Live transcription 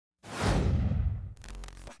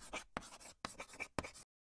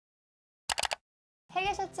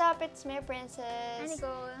what's up? It's me, Princess. Hi,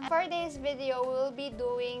 Nicole. For today's video, we'll be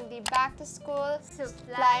doing the back-to-school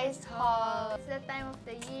Supplies haul. It's that time of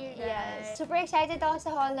the year, guys. Yes. Super excited ako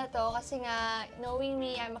sa haul na to kasi nga, knowing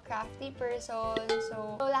me, I'm a crafty person.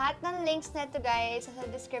 So lahat ng links na to, guys, sa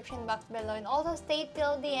description box below. And also, stay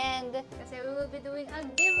till the end. Kasi we will be doing a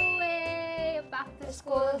giveaway!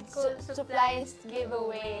 Back-to-school supplies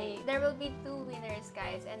giveaway. There will be 2 winners,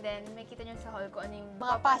 guys. And then, makita nyo sa haul ko ano yung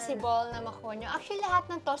Mga possible na makuha nyo. Actually, lahat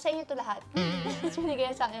ng to, sa inyo to lahat.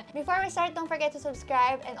 Binigay sa akin. Before we start, don't forget to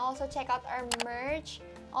subscribe and also check out our merch.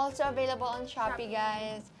 Also available on Shopee,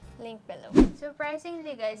 guys. Link below.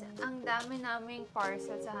 Surprisingly, guys, ang dami naming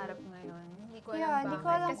parcel sa harap ngayon. Hindi ko alam bakit. Hindi ko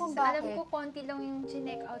alam kung bakit. Alam ko, konti lang yung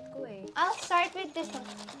chinek out ko eh. I'll start with this one.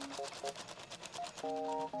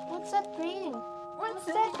 What's that ring? What's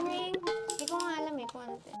that ring? Hindi ko nga alam eh kung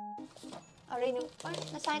ano ito. Alright,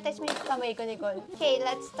 nasanitize mo yung kamay ko, Nicole. Okay,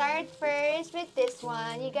 let's start first with this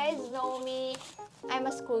one. You guys know me. I'm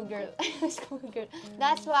a schoolgirl. I'm a schoolgirl.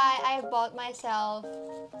 That's why I bought myself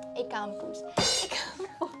a campus.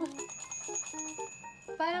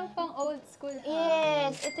 Parang pang old school, ha?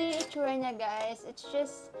 Yes, ito yung itsura niya, guys. It's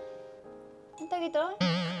just... Ano tawag ito?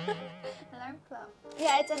 Alarm clock.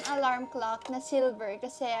 Yeah, it's an alarm clock na silver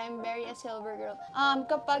kasi I'm very a silver girl.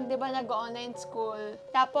 Kapag, di ba, nag-online school,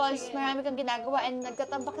 tapos marami kang ginagawa and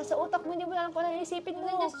nagtatambak ka sa utak mo, hindi mo alam kung ano isipin mo.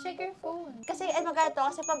 Just check your phone. Kasi,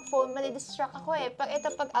 magkano kasi pag phone, mali-distract ako eh. Pag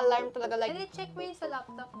alarm talaga, like... Hindi, check mo yung sa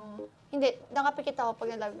laptop mo. Hindi, nakapikit ako pag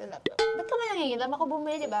nalagay na laptop. Ba't ka ba nangingilam? Ako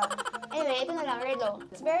bumili, di ba? Anyway, ito na lang, Relo.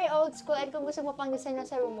 It's very old school and kung gusto mo pang design na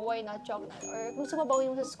sa room mo, why not chalk na? Or kung gusto mo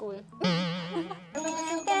bawin mo sa school.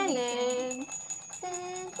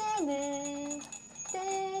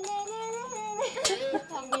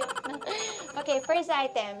 Okay, first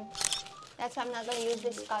item. That's why I'm not gonna use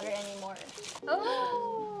this color anymore.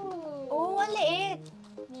 Oh, ang liit.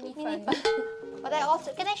 Mini Mini fan. But I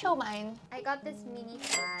also, can I show mine? I got this mini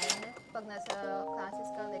fan. Pag nasa classes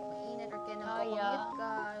ka, like mainit or kinakamit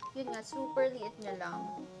ka. Yun nga, super liit niya lang.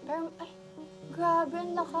 Pero, ay, grabe,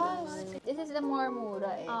 ang lakas. This is the more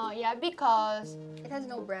mura eh. Yeah, because... It has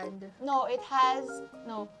no brand. No, it has...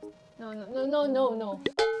 No. No.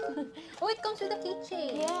 Oh, it comes with a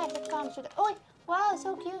keychain. Yes, it comes with... Oh, wow,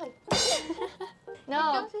 so cute.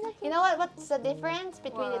 No, comes with a you know what? What's the difference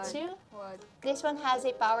between the two? What? This one has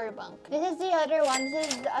a power bank. This is the other one.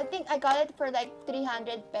 I think I got it for like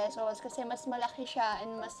 300 pesos kasi mas malaki siya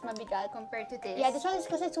and mas mabigat. Compared to this? Yeah, this one is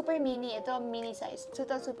kasi super mini. Ito, mini size. So,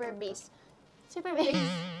 ito super base. Super base.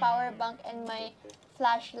 Power bank and my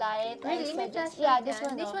flashlight. Really? May flashlight yeah, this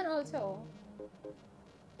yan? one. This one also?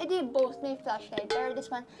 They both may flashlight, pero this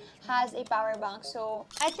one has a power bank. So,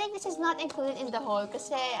 I think this is not included in the haul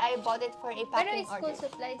kasi I bought it for a Pero packing it's order. school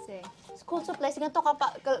supplies eh. School supplies, ganito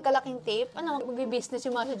kalaking tape. Ano, mag-business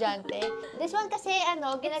yung mga estudyante. This one kasi,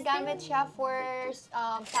 ginagamit siya for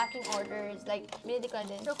packing orders. Like, binili ko na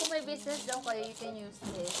din. So, kung may business daw kayo, you can use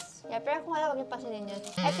this. Yeah, pero kung wala, huwag yung pansinin yun.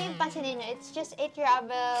 Ito yung pansinin nyo. It's just a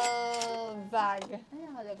travel bag.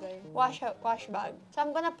 Ano nakalagay? Wash bag. So, I'm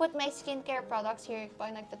gonna put my skincare products here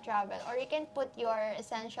pag nagta-travel. Or you can put your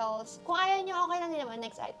essentials. Kung ayaw nyo, okay lang din naman.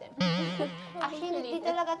 Next item. Actually, hindi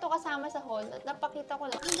talaga to kasama sa haul. Napakita ko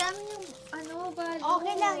lang. Ang dami yung, balloon.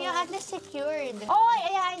 Okay lang. Yung at least secured. Oh,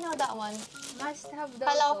 yeah, I know that one. Must have daw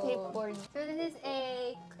Kala ko to. clipboard. So, this is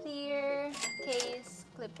a clear case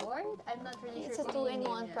clipboard. I'm not really It's sure a kung yun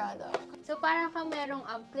 2-in-1 yan. product. So, parang kang merong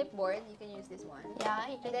clipboard, you can use this one.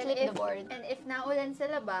 Yeah, you can And then clip the board. And if naulan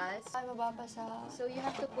sa labas, Ay, mababasa. so you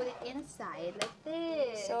have to put it inside like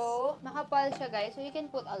this. So, makapal siya, guys. So, you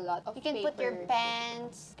can put a lot of you can paper. put your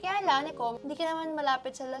pens. Kaya lang, Nicole, hindi ka naman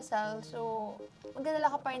malapit sa Lasal, so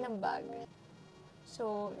magdadala ka pa rin ng bag.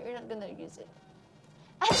 So, you're not gonna use it.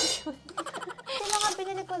 Ito lang ang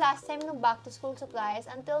binili ko last time nung back-to-school supplies.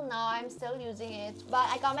 Until now, I'm still using it.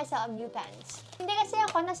 But I got myself new pens. Hindi kasi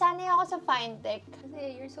ako, nasanay ako sa fine tech.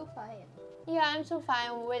 Kasi you're so fine. Yeah, I'm so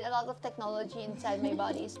fine with a lot of technology inside my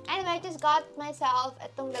bodies. Anyway, I just got myself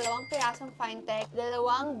itong dalawang pirasong fine tech.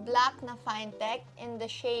 Dalawang black na fine tech in the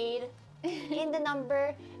shade, in the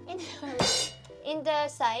number, in the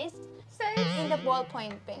size, in the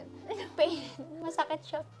ballpoint pen. Pain. Masakit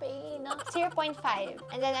siya. Pain. 0.5.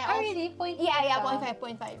 And then I also... really? 0.5? Yeah,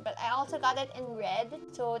 0.5. But I also got it in red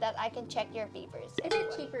so that I can check your papers. Is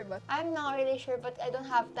it cheaper ba? I'm not really sure, but I don't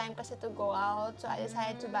have time kasi to go out. So I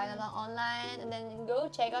decided to buy na lang online and then go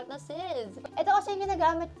check out na sis. Ito kasi yung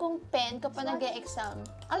ginagamit kong pen kapag nag-e-exam.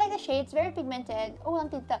 I like the shade. It's very pigmented. Oh, ang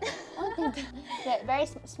tinta. Yeah, very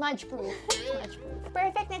smudge-proof.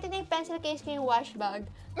 Perfect na ito na yung pencil case ko yung wash bag.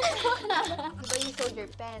 Diba you sold your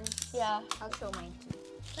pen? Yeah. I'll show mine too.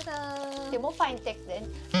 Ta-da! Di mo fine tech din.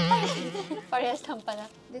 Parehas lang pala.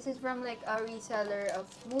 This is from like a reseller of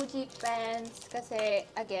Muji pens kasi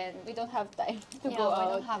again, we don't have time to Yeah, go we out.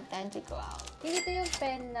 don't have time to go out. Hindi ito yung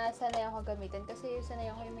pen na sanay ako gamitin kasi sanay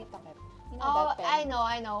ako yung may takip. You know Oh, that pen? I know.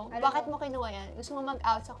 I don't Bakit know. mo kinuha yan? Gusto mo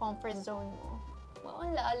mag-out sa comfort zone mo. Wow,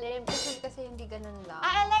 ang lalim. Kasi hindi ganun lang.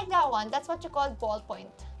 I like that one. That's what you call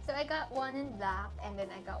ballpoint. So I got one in black and then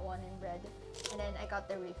I got one in red. And then I got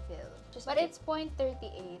the refill. Just But it's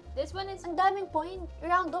 0.38. This one is... Ang daming point.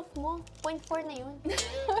 Round off mo. 0.4 na yun.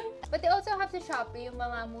 But they also have sa Shopee yung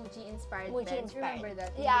mga Muji-inspired Muji pens. inspired. Remember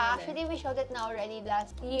that? Yeah, actually we showed it na already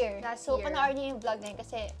last year. Last So, year. panoorin niyo yung vlog na yun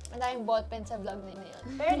kasi madaming ballpen sa vlog na yun.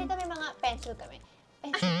 Pero dito may mga pencil kami.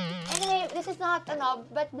 Anyway, this is not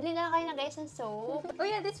but bili na lang kayo na guys ng soap. Oh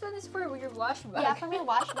yeah, this one is for your wash bag. Yeah, from your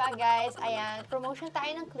wash bag, guys. Ayan, promotion tayo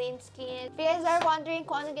ng Clean Skin. If you guys are wondering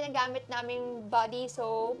kung ano ginagamit naming body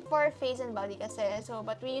soap for face and body kasi. So,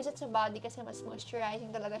 but we use it sa body kasi mas moisturizing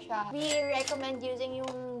talaga siya. We recommend using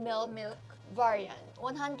yung milk variant.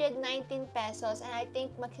 119 pesos and I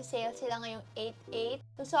think magsisale sila ngayong 8.8.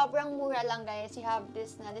 So, sobrang mura lang guys. You have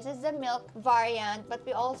this na. This is the milk variant but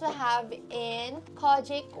we also have in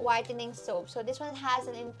Kojic whitening soap. So, this one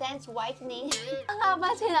has an intense whitening. Ang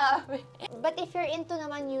haba sinabi. But if you're into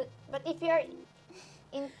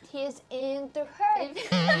he's into her.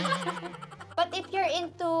 But if you're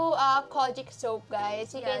into Kojic soap,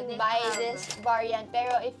 guys, you Yeah, can they buy have. this variant.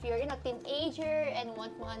 Pero if you're, teenager and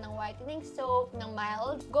want mga ng whitening soap, ng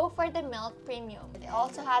mild, go for the Milk Premium. It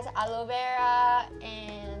also has aloe vera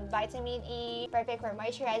and vitamin E, perfect for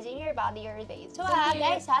moisturizing your body or face. So,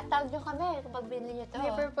 guys, tag nyo kami kapag binili nyo to.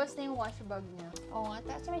 May purpose na yung wash bag niya. Oh,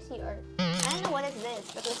 that's my CR. I don't know what is this,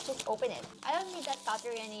 but let's just open it. I don't need that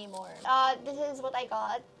battery anymore. This is what I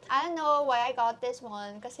got. I don't know why I got this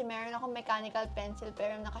one kasi meron akong mechanical pencil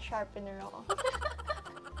pero naka-sharpener ako.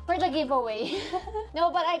 For the giveaway.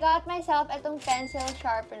 No, but I got myself itong pencil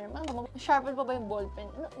sharpener. Sharpen pa ba yung ballpen?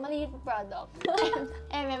 Maliit pa product.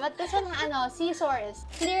 Anyway, but this one, scissors.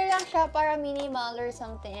 Clear lang siya para minimal or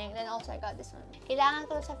something. Then also, I got this one. Kailangan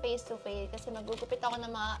ko sa face-to-face kasi magugupit ako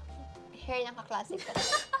ng mga hair ng kaklase ko.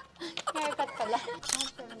 Haircut pala.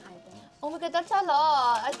 Oh my god, that's a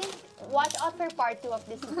lot. I think, watch out for part 2 of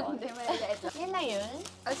this video. Hindi, maliliit lang. Yan na yun.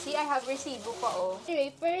 Oh, see, I have resibo pa, oh.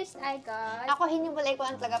 Anyway, first I got Ako, hinimulay ko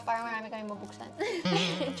lang talaga para marami kami mabuksan.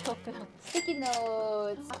 Joke lang. sticky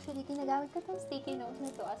notes. Actually, ginagamit ko tong sticky notes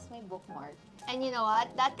na to as my bookmark. And you know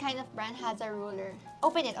what? That kind of brand has a ruler.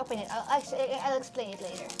 Open it. I'll explain it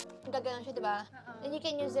later. Gaganon siya, diba? Then you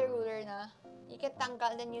can use the ruler na. You can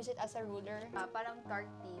tanggal and then use it as a ruler. Parang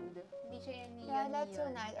dark-themed. Hindi siya yung neon. Yeah, that's so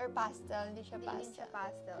nice. Or pastel. Hindi siya Hindi din siya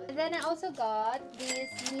pastel. pastel. And then I also got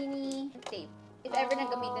this mini tape. If ever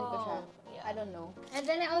nagamitin ko siya. Yeah. I don't know. And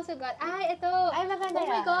then I also got, ito! Ay, maganda Oh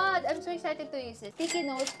my yan. God! I'm so excited to use it. Sticky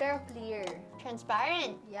notes, pero clear.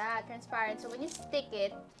 Transparent. Yeah, transparent. So when you stick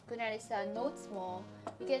it, kunwari sa notes mo,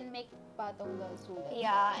 you can make patong the sulat.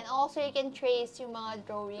 Yeah, and also you can trace yung mga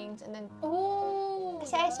drawings and then Oh!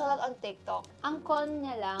 kasi I saw that on TikTok. Ang con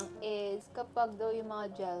niya lang is kapag daw yung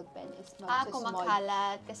mga gel pen is mag-small.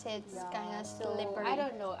 Kumakalat kasi it's kind of So, slippery. I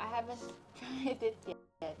don't know. I haven't tried it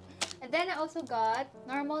yet. And then I also got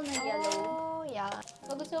normal na yellow. Oh, yeah.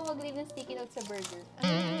 So gusto ko mag-leave ng sticky note sa burger.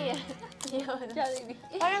 Yeah. Yun. Jollibee.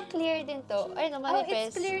 Parang clear din to. Ay, no, Oh,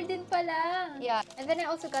 manifest. it's clear din pala. Yeah. And then I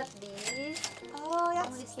also got these. Oh, that's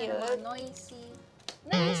Ang list cute. na naman, noisy.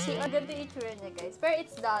 Noisy. Maganda yung itsura niya, guys. Pero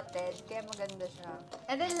it's dotted, kaya maganda siya.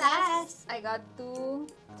 And then last, I got two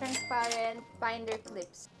transparent binder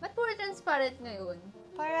clips. Ba't puro transparent ngayon?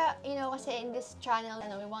 Para, kasi in this channel,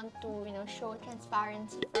 we want to, show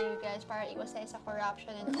transparency for you guys para iwas tayo sa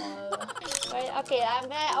corruption and all. But, okay, I'm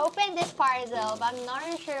gonna open this parcel, but I'm not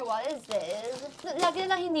really sure what is this. Lagi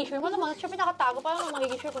na lang hindi sure. Malamang, sure pinakatago, parang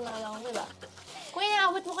magiging sure kung nakalaman, diba? Kung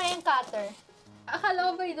inaabot mo kaya yung cutter.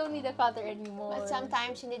 Akala ko ba you don't need a cutter anymore? But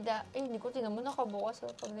sometimes you need hindi ko, tingnan mo, nakabukas. So,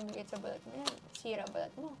 pag lumigay sa balat mo, yan, sira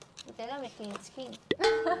balat mo. Ito lang, may clean skin.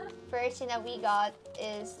 First thing that we got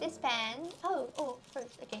is this pen.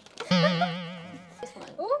 First, okay. This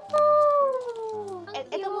one. Ooh!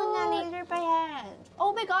 Ito muna, later pa yan.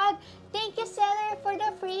 Oh my God! Thank you, seller, for the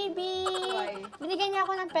freebie! Why? Binigyan niya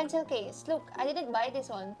ako ng pencil case. Look, I didn't buy this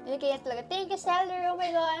one. Binigyan niya talaga. Thank you, seller! Oh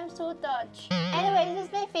my God, I'm so touched. Anyway, this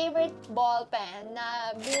is my favorite ball pen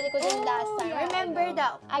na binili ko din last time. yeah, Remember I know.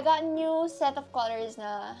 that I got new set of colors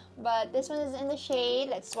na. But this one is in the shade.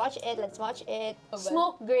 Let's swatch it.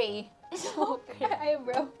 Smoke gray. Smoke gray.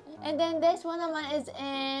 Eyebrow. And then this one naman is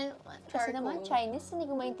in, kasi Charcoal. naman Chinese, hindi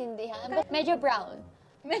ko maintindihan. But medyo brown.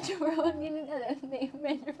 Medyo brown. Yun yung alam na yung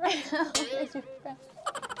medyo brown. Medyo brown.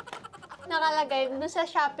 Naka nakalagay dun sa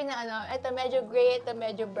Shopee na ano, ito medyo gray, ito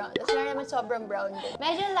medyo brown. Tapos meron naman sobrang brown din.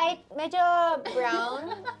 Medyo light, medyo brown.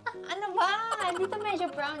 Ano ba? Dito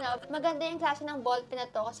medyo brown na. Maganda yung klase ng ballpen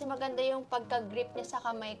na to kasi maganda yung pagka-grip niya sa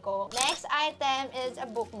kamay ko. Next item is a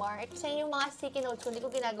bookmark. Kasi yung mga sticky notes ko, hindi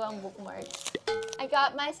ko ginagawang bookmark. I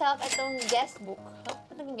got myself itong guest book.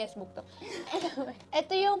 Ano naging guest book to?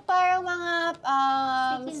 Ito yung parang mga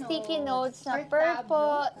sticky notes na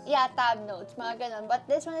purple. Yeah, tab notes. Mga ganun. But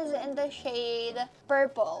this one is in the shade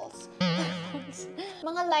purples.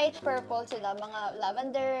 Mga light purple sila. Mga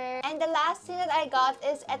lavender. And the last thing that I got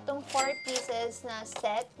is itong 4 pieces na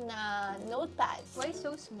set na notepads. Why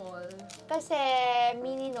so small? Kasi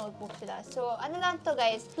mini notebook sila. So, ano lang to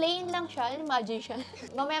guys? Plain lang siya. Imagine siya.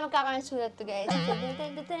 Mamaya magkakaroon sulat to guys.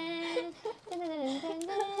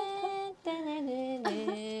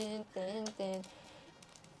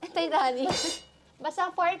 Tay Dani.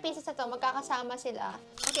 Basta 4 pieces na to, magkakasama sila.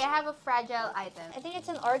 Okay, I have a fragile item. I think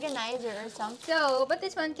it's an organizer or something. So, but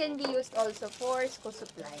this one can be used also for school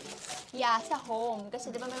supplies. Yeah, sa home.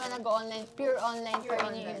 Kasi di ba may mga nag-online, pure online pa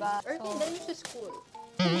rin yung iba. Or So, can dali to school.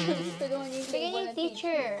 Tulungan yung bigyan table yung ng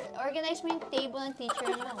teacher. Organize mo yung table ng teacher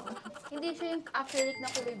niyo. Hindi siya yung acrylic na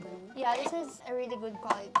kulay blue. Yeah, this is a really good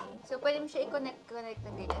quality. So, pwede mo siya i-connect na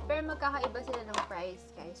ganyan. Pero magkakaiba sila ng price,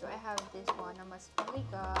 guys. So, I have this one na mas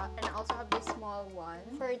paliga. And I also have this small one.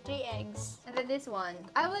 For 3 eggs. And then this one.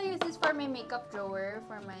 I will use this for my makeup drawer,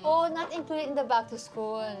 for my... Oh, not included in the back to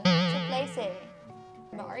school. Supplies eh.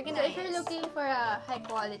 So, Organized. if you're looking for a high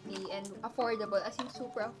quality and affordable, as in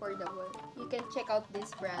super affordable, you can check out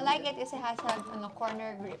this brand. I like it kasi it has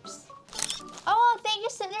corner grips. Oh, thank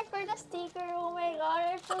you, Sinner, for the sticker. Oh my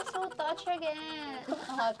god, I feel so touched again.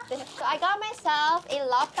 So I got myself a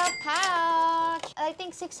laptop pouch. I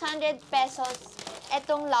think 600 pesos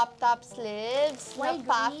etong laptop sleeves Why na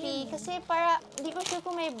puffy. green? Kasi para, hindi ko sure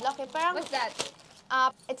kung may block eh. Parang, What's that?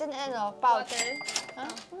 it's an pouch. Water? Huh?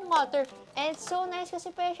 Water. And it's so nice kasi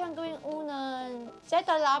pwede siyang gawing unan. So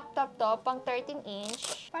ito, laptop to, pang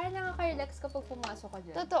 13-inch. Para nakaka-relax kapag pumasok ka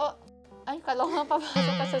dyan. Totoo. Ay, kala ko nga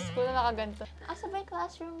papasok ka sa school na nakaganto. Asa ba yung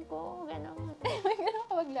classroom ko? Ganon. Ganun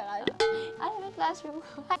ka maglakad. Ano ba yung classroom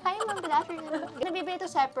ko? Hi, ma'am, classroom. Nabibili ito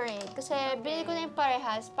separate kasi bili ko na yung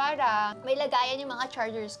parehas para may lagayan yung mga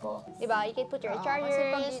chargers ko. Diba? You can put your Kasi pag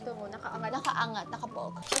chargers. dito mo, nakaangat. Nakaangat,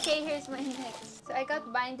 nakapog. Okay, here's my next. So, I got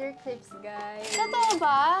binder clips, guys. Totoo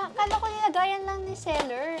ba? Kala ko nilagayan lang ni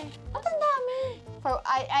seller. Ba't ang dami?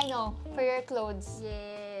 I know. For your clothes.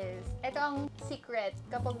 Yes. Ito ang secret.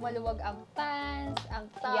 Kapag maluwag ang pants, ang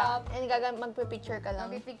Yeah. top, And magpipicture ka lang.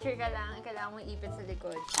 mag-picture ka lang, kailangan mong ipit sa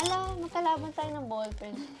likod. Ala, magkalaban tayo ng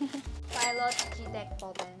ballpen. Pilot G-Tech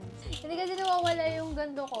ball pens. Hindi kasi nawawala yung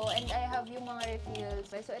gando ko and I have yung mga refills.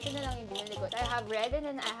 So, ito na lang yung binili ko. I have red and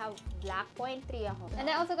then I have black. 0.3 ako. And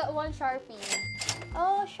I also got one Sharpie.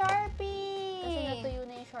 Oh, Sharpie! Kasi natuyo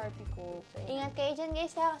na yung Sharpie ko. So, Ingat kayo dyan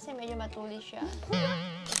guys ha, kasi medyo matulis siya.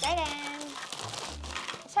 Excited!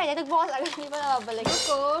 Sorry, natagbukas agad, hindi pa nababalik.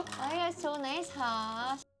 ko. Ay, it's so nice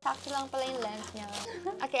ha. Sakto lang pala yung length niya.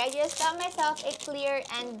 Okay, I just got myself a clear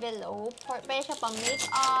envelope. Pwede siya pang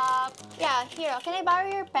makeup. Yeah, here. Can I borrow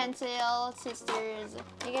your pencil, sisters?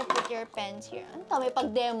 You can put your pens here. Ano to? May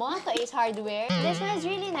pag-demo? Ito is hardware. This one is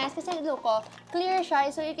really nice kasi look ko, clear siya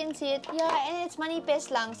so you can see it. Yeah, and it's manipis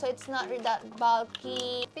lang so it's not that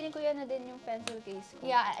bulky. Piling ko yan na din yung pencil case ko.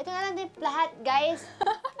 Yeah, ito na lang din lahat, guys.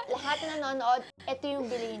 Lahat na nanonood, ito yung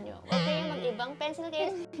bilhin nyo. Huwag kayong mag-ibang pencil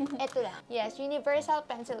case. Ito lang. Yes, universal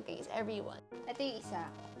pencil case, everyone. Ito yung isa.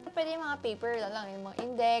 Pwede yung mga paper lang, yung mga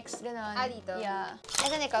index, gano'n. Ah, dito? Yeah.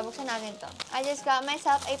 Ito, Nicole, buksan natin to. I just got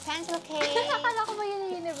myself a pencil case. Akala ko ba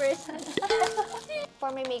yun yung universal?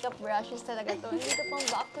 For my makeup brushes talaga to. Hindi to pang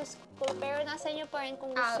back to school, pero nasa inyo pa rin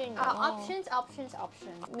kung gusto nyo. Options.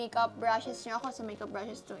 Makeup brushes nyo. Ako sa makeup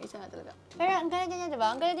brushes to, isa na talaga. Pero ang ganda niya,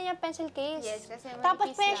 diba? Ang ganda din yung pencil case. Yes, kasi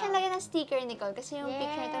Tapos manipis pwede lang. siyang lagyan ng sticker, Nicole. Kasi yung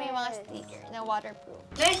picture nito may mga Yes. sticker na waterproof.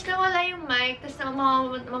 Guys, nawala yung mic, tapos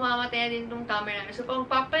mamamatay din itong camera namin. So, pag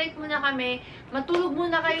papalit muna kami, matulog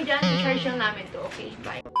muna kayo dyan, i-charge lang namin to. Okay,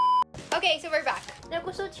 bye. Okay, so we're back.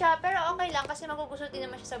 Nagkusot siya, pero okay lang kasi magugusot din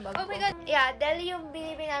naman siya sa bag Oh my ko. God. Yeah, dahil yung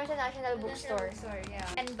binibili namin sa National Bookstore. Yeah.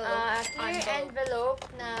 Envelope. Clear envelope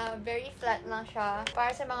na very flat lang siya.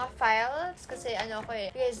 Para sa mga files, kasi ano ko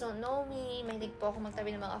eh, you guys don't know me, mahilig po ako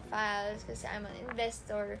magtabi ng mga files kasi I'm an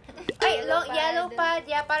investor. Ay, yellow pad,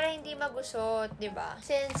 yeah, para hindi magusot, di ba?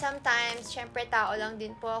 Since sometimes, syempre tao lang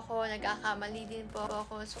din po ako, nagkakamali din po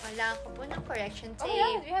ako, so kailangan ko po ng correction Oh tape.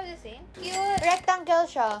 my God, we have the same? Cute! Rectangle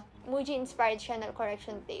siya. Muji-inspired siya na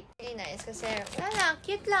correction tape. Really nice kasi, wala lang,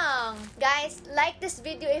 cute lang. Guys, like this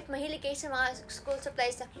video if mahilig kayo sa mga school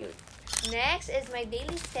supplies na cute. Next is my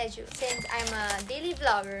daily schedule. Since I'm a daily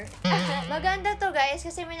vlogger, maganda to guys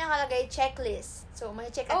kasi may nakalagay checklist. So,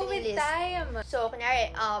 check natin yung list. time. So,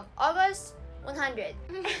 kunyari, August 100.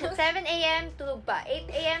 7 a.m. tulog pa.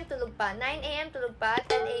 8 a.m. tulog pa. 9 a.m. tulog pa.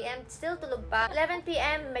 10 a.m. still tulog pa. 11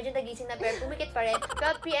 p.m. medyo nagising na pero pumikit pa rin.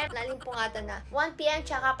 12 p.m. nalimpungatan na. 1 p.m.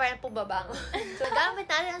 tsaka parang pubabango. So, gamit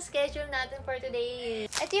natin ang schedule natin for today.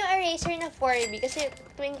 Ito yung eraser na 4B kasi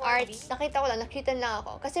tuwing arts, nakita lang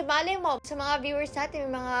ako. Kasi malay mo, sa mga viewers natin,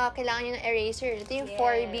 may mga kailangan nyo ng eraser. Ito yung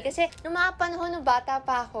 4B. Kasi nung mga panahon nung bata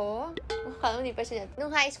pa ako, hindi pa siya.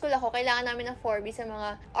 Nung high school ako, kailangan namin ng 4B sa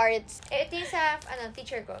mga arts. Ito yung sa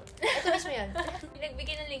teacher ko. Ito mismo yun.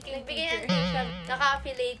 Nagbigay ng link yung Nagbigay ng teacher.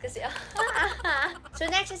 naka-affiliate kasi. So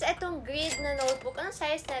next is itong grid na notebook. Anong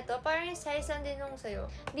size na ito? Parang yung size lang din nung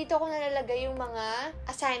sa'yo. Dito ko nalalagay yung mga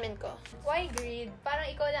assignment ko. Why grid? Parang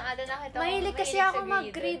ikaw lang ata nakita mo. Mahilig kasi ako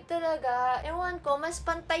mag-grid talaga. Ewan ko, mas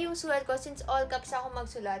pantay yung sulat ko since all caps ako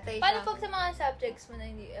magsulat. Ay, Paano pag sa mga subjects mo na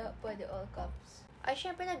hindi pwede all caps? Ay,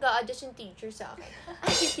 syempre nag-a-adjust yung teacher sa akin.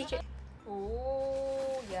 Ay, yung teacher.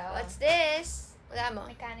 Oh, yeah. What's this? Wala mo?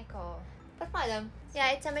 Mechanical. Ba't mo alam?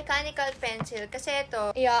 Yeah, it's a mechanical pencil. Kasi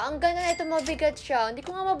ito, ang ganda na ito, mabigat siya. Hindi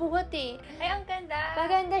ko nga mabuhat eh. Ay, ang ganda.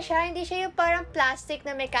 Maganda siya. Hindi siya yung parang plastic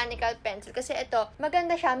na mechanical pencil. Kasi ito,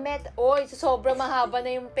 maganda siya. Oy, sobrang mahaba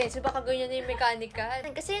na yung pencil. Baka ganyan na yung mechanical.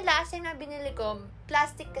 Kasi yung last time na binili ko,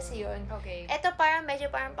 plastic kasi yun. Okay. Ito parang medyo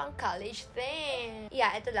parang pang college thing.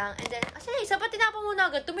 Yeah, ito lang. And then, actually, isa pa tinapon mo na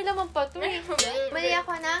agad. Tumilaman pa to. Mali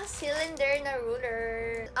ako ng cylinder na ruler.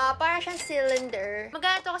 Para siyang cylinder.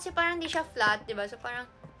 Maganda to kasi parang hindi siya flat, diba? So, parang,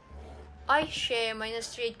 ay, may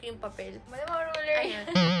na-straight ko yung papel. Malamang ruler. Ayan.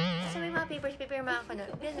 So, may mga papers ko na.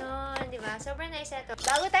 Ganon, di ba? Sobrang nice ito.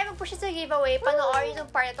 Bago tayo mag-push sa giveaway, panoorin yung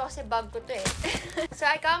part ito kasi bag ko to eh. So,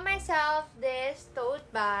 I got myself this tote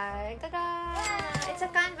bag. Tada! It's a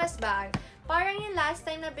canvas bag. Parang yung last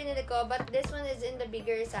time na binili ko, but this one is in the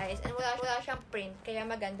bigger size. And wala siyang print, kaya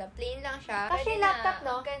maganda. Plain lang siya. Kasha yung laptop,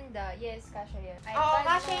 no? Ang ganda. Yes, kasha yan. Oo,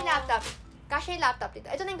 kasha yung laptop. Kasha yung laptop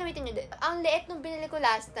dito. Ito na yung gamitin nyo din. Ang liit nung binili ko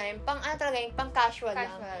last time, pang casual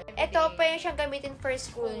lang. Ito, pwede siyang gamitin for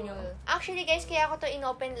school nyo. Actually guys, kaya ako to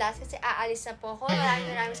inopen last kasi aalis na po ako.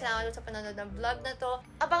 Maraming salamat sa panonood ng vlog na to.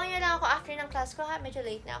 Abangan nyo lang ako after ng class ko ha. Medyo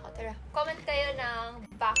late na ako. Tara. Comment kayo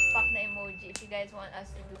ng backpack na emoji if you guys want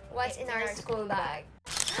us to do What's in our school bag?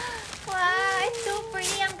 Wow, it's so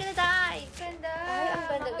pretty. I'm gonna die. Ganda. Ay, ang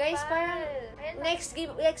ganda. Guys, parang next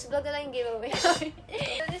vlog na lang yung giveaway. So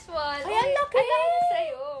this one. Ay, ang laki.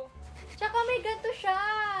 Sa'yo. Tsaka may ganito siya.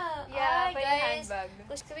 Yeah, ay, pwede guys. handbag.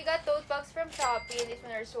 So we got tote bags from Shopee. These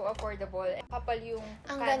one are so affordable. Kapal yung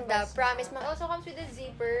Ang canvas ganda. Promise. It also comes with a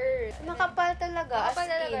zipper. Makapal talaga. Makapal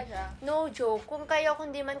as talaga in. siya. No joke. Kung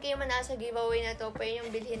di man kayo manasa giveaway na to, pwede yung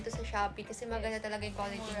bilhin to sa Shopee kasi maganda talaga yung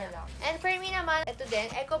quality Mura niya. lang. And for me naman, ito din,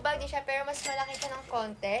 eco bag din siya pero mas malaki siya ng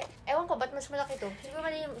konti. Ewan ko, ba't mas malaki to? Siguro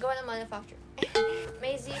mali yung gawa ng manufacturer.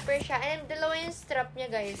 May zipper siya. And dalawa yung strap niya,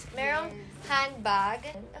 guys. Merong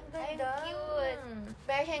handbag. Ang ganda. Ay, cute.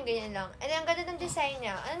 Pero siya yung ganyan lang. And ang ganda ng design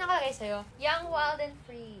niya. Ano nakalagay sa'yo? Young, wild, and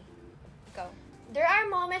free. Ikaw. There are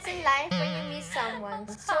moments in life when you miss someone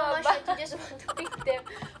so much that you just want to pick them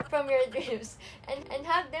from your dreams and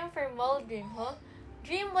hug them for more dream, huh?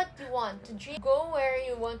 Dream what you want to dream. Go where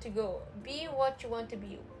you want to go. Be what you want to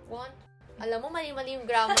be. Alam mo, mali-mali yung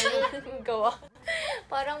grammar yung gawa.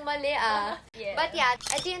 Parang mali Yeah. But yeah,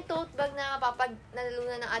 ito yung tote bag na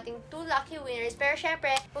nanalunan ng ating 2 lucky winners. Pero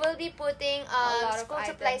syempre, we will be putting A lot of school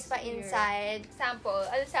supplies items pa here. inside. Sample.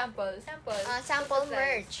 Sample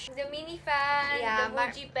merch. The mini fan, Yeah, the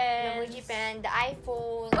Muji pen. The Muji pen, the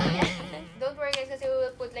iPhone. Don't worry guys kasi we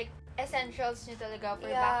will put like essentials nyo talaga for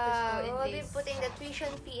back to school in we'll this. be putting the tuition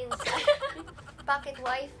fee inside. Pocket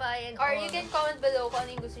Wi-Fi and Or all. you can comment below kung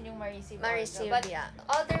ano yung gusto nyong ma-receive. But yeah.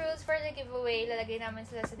 all the rules for the giveaway, lalagay namin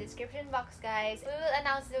sila sa description box, guys. We will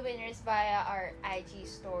announce the winners via our IG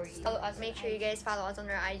story. Follow us. Make sure you guys follow us on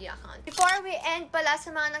our IG account. Before we end pala sa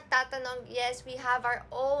mga nagtatanong, yes, we have our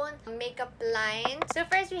own makeup line. So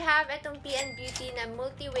first, we have itong PN Beauty na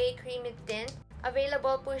multi-way creamy tint.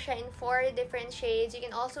 Available po siya in 4 different shades. You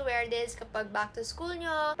can also wear this kapag back to school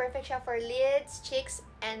nyo. Perfect siya for lids, cheeks,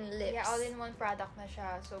 and lips. Yeah, all-in-one product na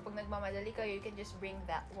siya. So, pag nagmamadali kayo, you can just bring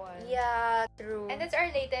that one. Yeah, true. And that's our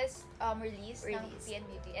latest release ng PN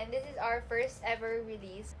Beauty. And this is our first ever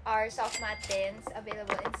release. Our soft matte tints,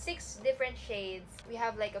 available in 6 different shades. We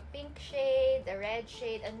have like a pink shade, a red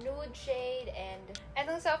shade, a nude shade, and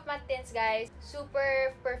itong soft matte tints, guys,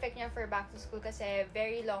 super perfect niya for back to school kasi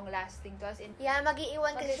very long-lasting to us. Yeah,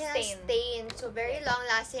 mag-iiwan kasi siya ng stain. So, very long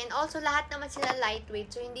lasting. And also, lahat naman sila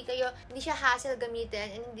lightweight. So, hindi siya hassle gamitin.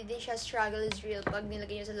 yan and hindi din siya struggle is real pag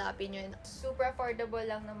nilagay nyo sa lapi nyo. Super affordable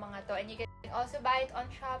lang ng mga to. And you can also buy it on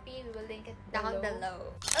Shopee. We will link it Down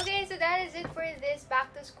below. Okay, so that is it for this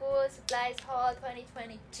back to school supplies haul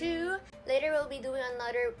 2022. Later, we'll be doing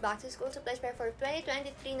another back to school supplies pair for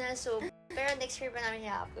 2023 na. So, pero next year pa namin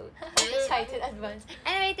i-upload. I'm excited advance.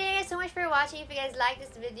 Anyway, thank you guys so much for watching. If you guys like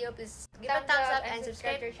this video, please give a thumbs up and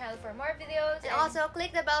subscribe to our channel for more videos. And also,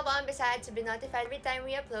 click the bell button beside to be notified every time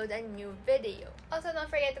we upload a new video. Also, don't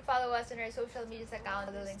forget to follow us on our social media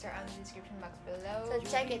account. The links are on the description box below. So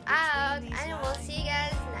check it out, and we'll see you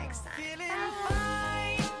guys next time. Feeling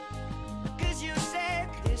fine, 'cause you said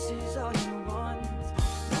this is all you want.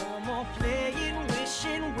 No more playing,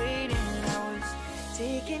 wishing, waiting. I was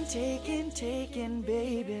taken,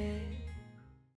 baby.